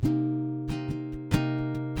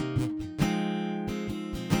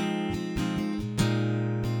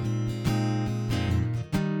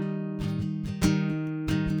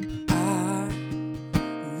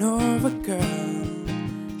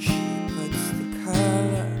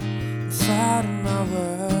light in my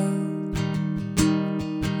world.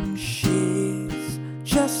 She's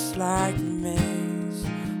just like a maze,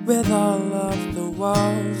 with all of the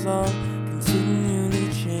walls all continually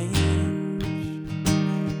change.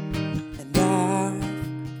 And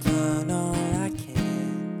I've done all I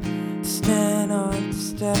can to stand on the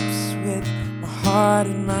steps with my heart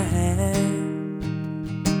in my hand.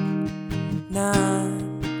 Now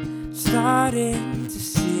I'm starting to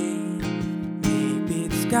see, maybe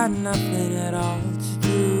it's got nothing at all to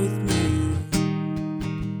do with me.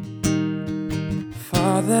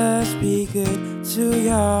 Fathers, be good to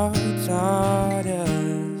your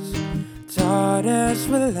daughters. Daughters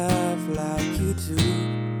will love like you do.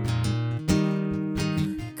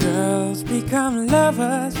 Girls become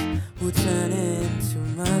lovers who turn into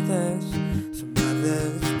mothers. So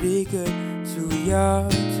mothers, be good to your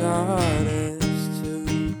daughters too.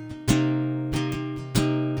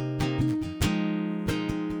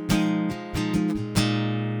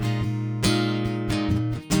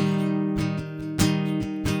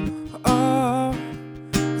 Oh,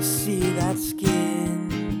 you see that skin?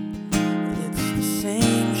 It's the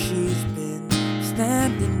same she's been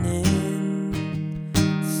standing in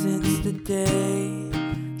since the day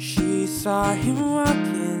she saw him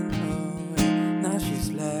walking. Oh, and now she's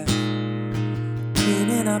left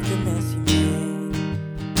cleaning up the mess he made.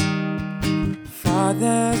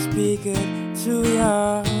 Fathers, be good to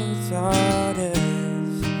your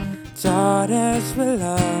daughters. Daughters will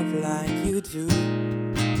love like you do.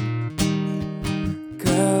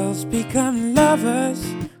 Girls become lovers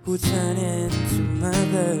who turn into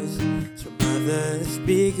mothers. So mothers,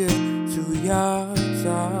 be good to your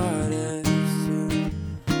daughters too.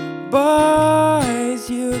 Boys,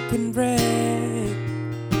 you can break,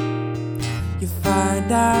 you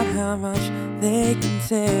find out how much they can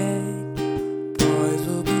take. Boys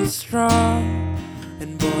will be strong,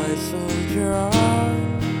 and boys soldier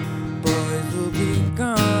on. Boys will be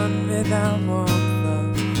gone without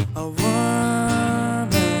warmth of a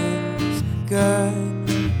woman's good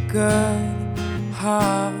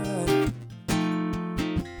heart.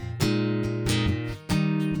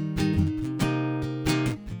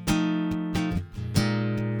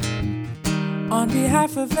 On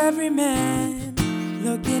behalf of every man,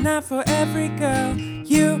 looking out for every girl,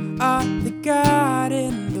 you are the God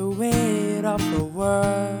in the weight of the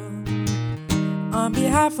world. On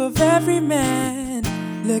behalf of every man,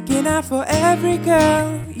 looking out for every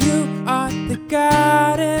girl, you are the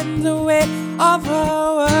God in the weight of the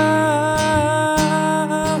world.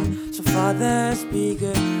 So fathers, be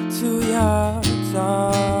good to your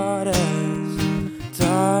daughters.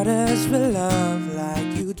 Daughters will love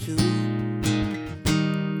like you do.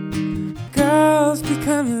 Girls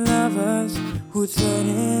become lovers who turn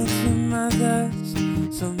into mothers.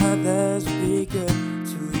 So mothers, be good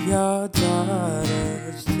to your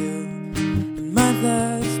daughters too. And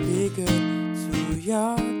mothers, be good to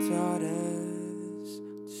your